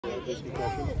You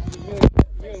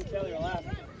and Kelly are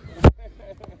laughing.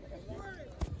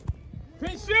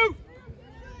 Pitch shoot!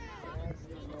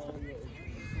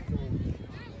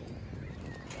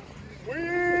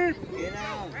 Sweep! Get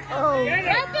out. Oh,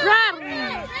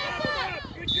 right.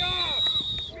 Good job!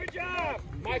 Good job!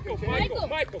 Michael,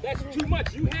 that's too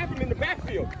much. You have him in the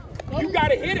backfield. You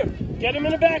gotta hit him. Get him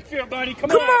in the backfield, buddy.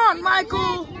 Come on,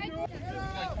 Michael.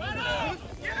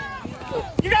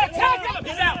 You gotta tackle him.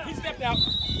 He's out. He stepped out.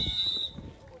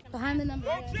 Behind the number.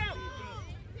 Don't jump.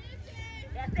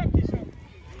 Back up, Keyshawn.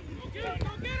 Go get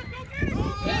him.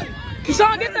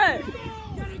 Keyshawn, get that.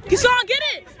 Keyshawn, get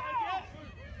it.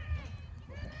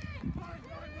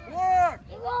 Work.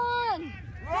 Run.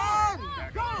 Run.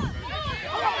 Go.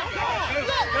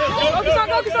 Go, Keyshawn,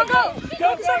 go. Go,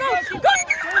 Keyshawn, go.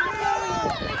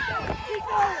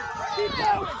 Keep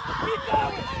going.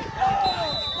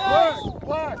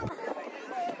 Work.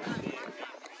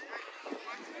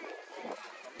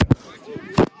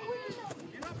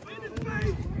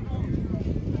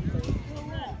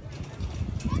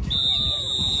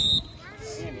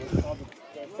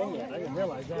 I didn't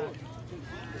realize that.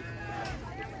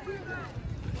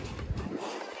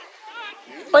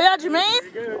 Oh yeah,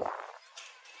 Jermaine.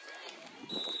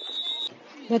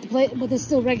 But it's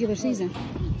still regular season.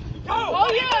 Go!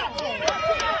 Oh yeah!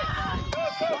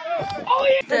 Oh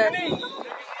yeah! Take a knee.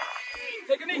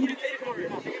 Take a knee. He didn't take it over here.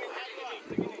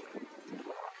 Take a knee.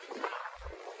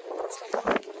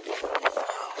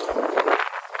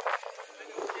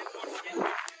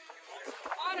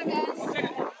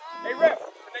 Hey, Rep,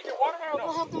 take your water or no?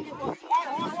 We'll help them get water.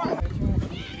 Water.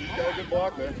 Got a good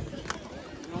block there.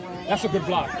 That's a good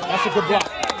block. That's a good block.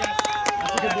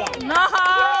 No.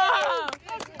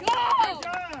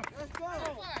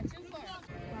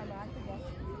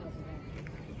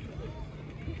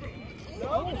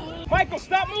 Michael,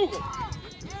 stop moving.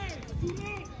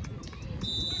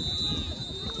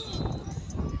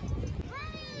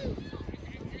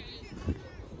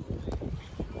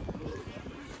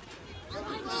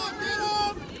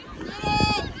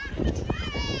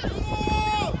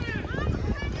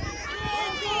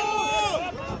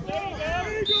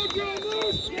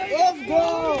 Let's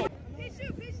go!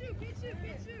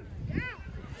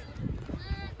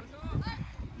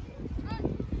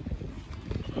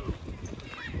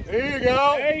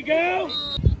 There you go.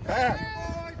 Pat.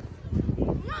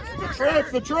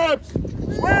 The trips.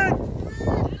 Win!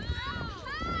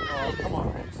 Oh, come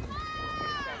on.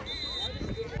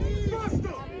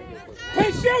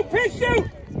 Pitch shoot!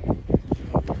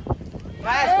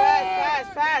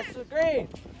 Pass. Green.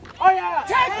 Oh, yeah.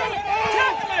 Tackle him!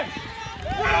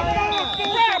 Grab!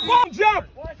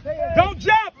 Don't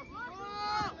jump!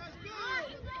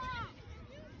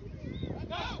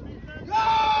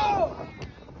 Go!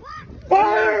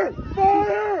 Fire!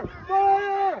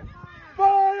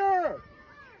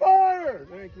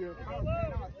 Thank you.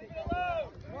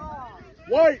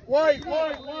 White.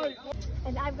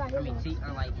 And I've got him.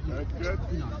 That's good.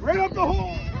 Right up the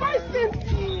hole.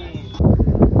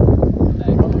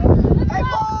 Hey,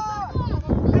 ball!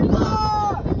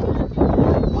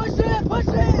 Push it!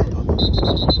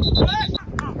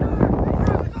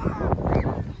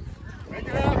 Make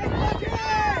it happen.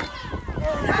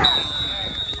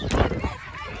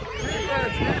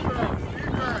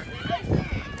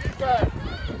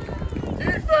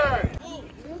 Defense.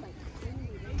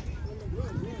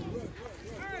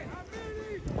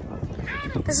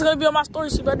 This is gonna be on my story,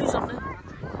 so you better do something.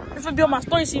 This will be on my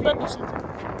story, so you better do something.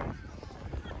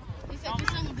 He said do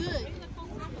something good.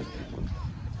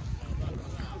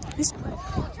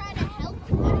 Try to help.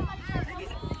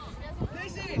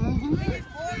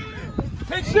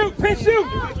 Pitch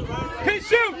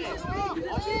shoot!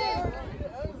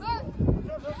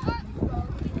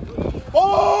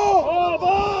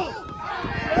 Ball!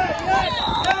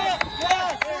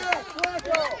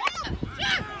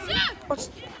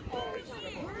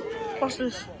 Watch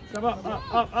this. Come up. Oh,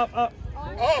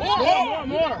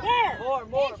 More.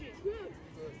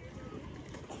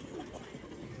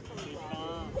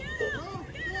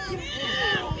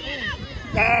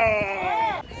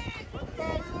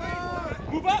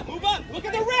 Move up. Look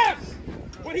at the refs.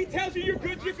 When he tells you you're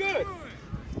good, you're good.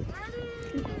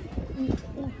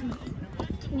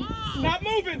 Stop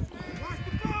moving.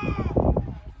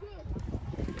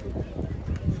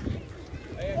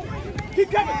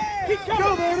 Keep coming.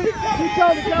 Go, baby. Keep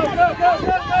coming. Go.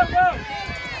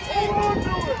 Hold on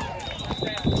to it.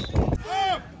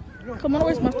 Come on,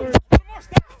 where's my story?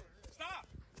 Stop.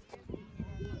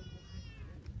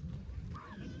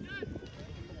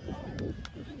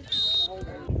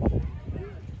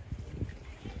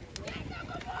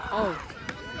 Oh.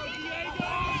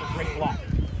 That's a great block.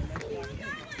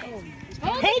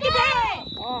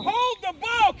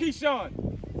 Keyshawn.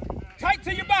 Tight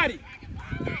to your body.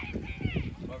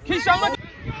 Keyshawn, look.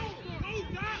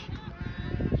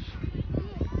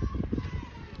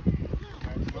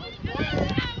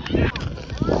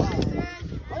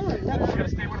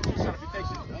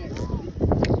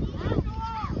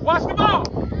 Watch the ball.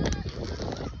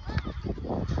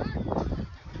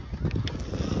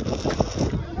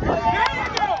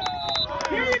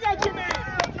 There you go,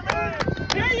 Jermaine.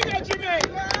 There you go, Jermaine.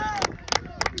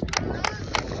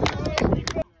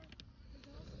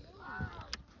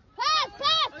 Pass.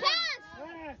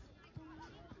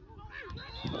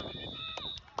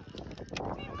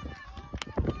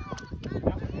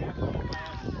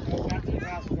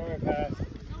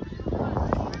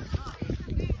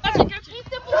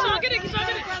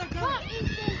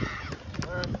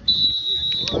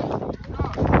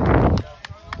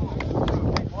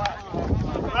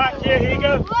 Here you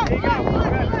go. Here you go.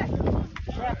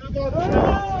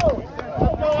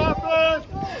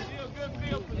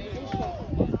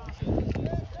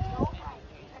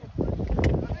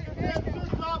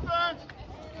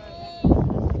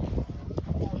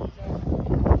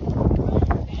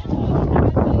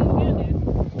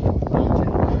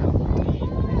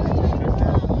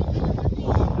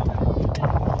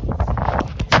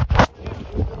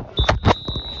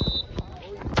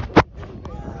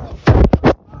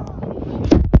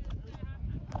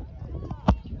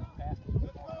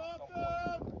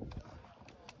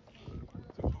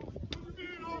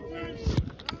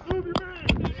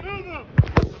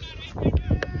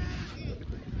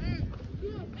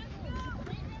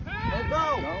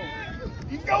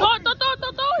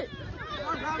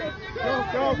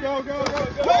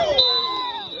 Go.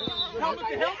 Helmet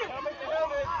to helmet.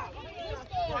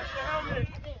 Watch the helmet.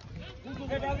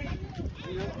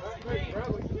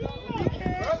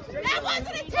 That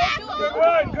wasn't a tackle. Good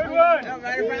one. That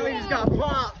matter finally just got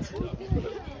popped.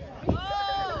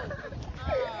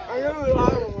 I know the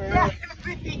other way.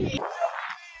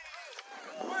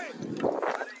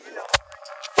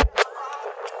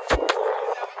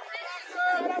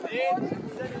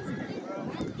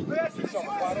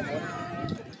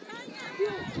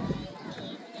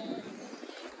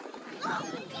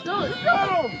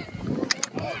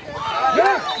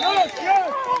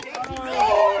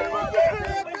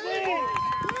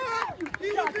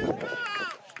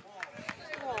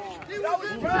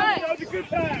 That was a good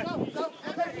pass.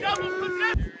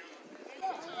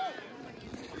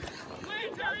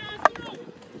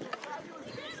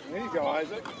 There you go,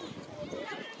 Isaac.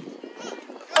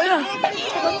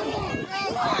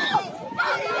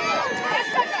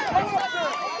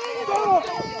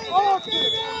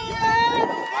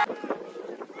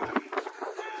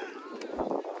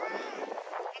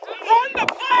 Run the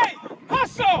play.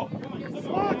 Hustle.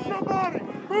 Watch somebody.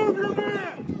 Move your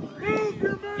man.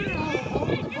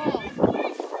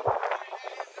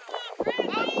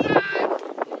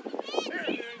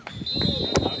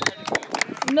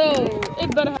 No, it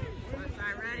better.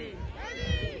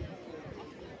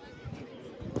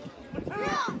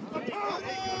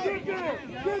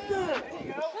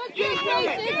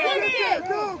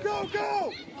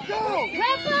 Go.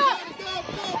 Wrap up.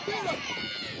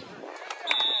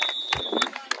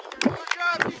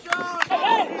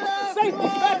 Safety,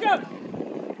 back up.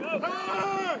 Go,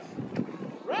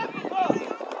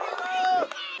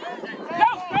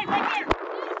 right there.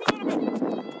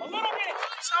 A little bit.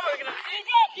 Move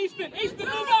up, Easton,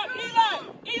 move up.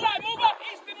 Eli, move up.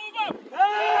 Easton, move up.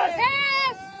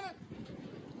 Pass.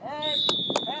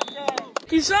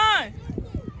 Keyshawn.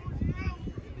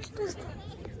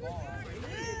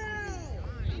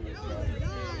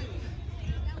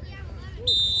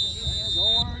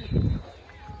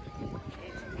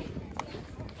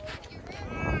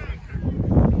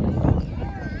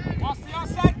 Watch the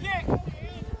outside kick.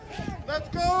 Let's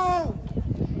go.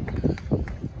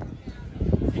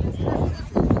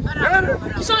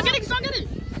 Keyshawn, get it.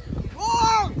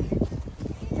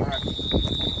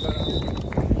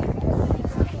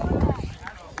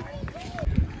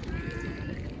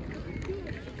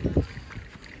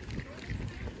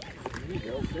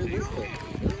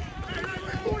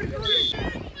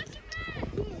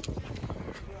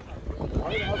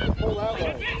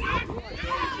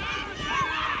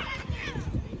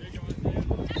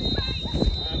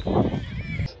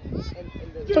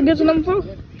 So get to number 4.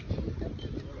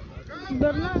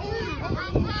 Better not.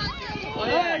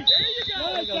 Hey,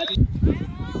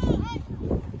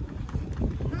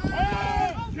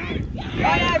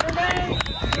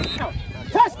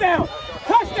 Touchdown!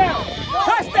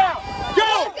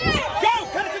 Go!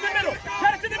 Cut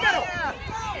it to the middle!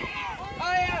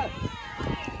 Oh yeah.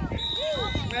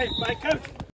 Hey, my coach.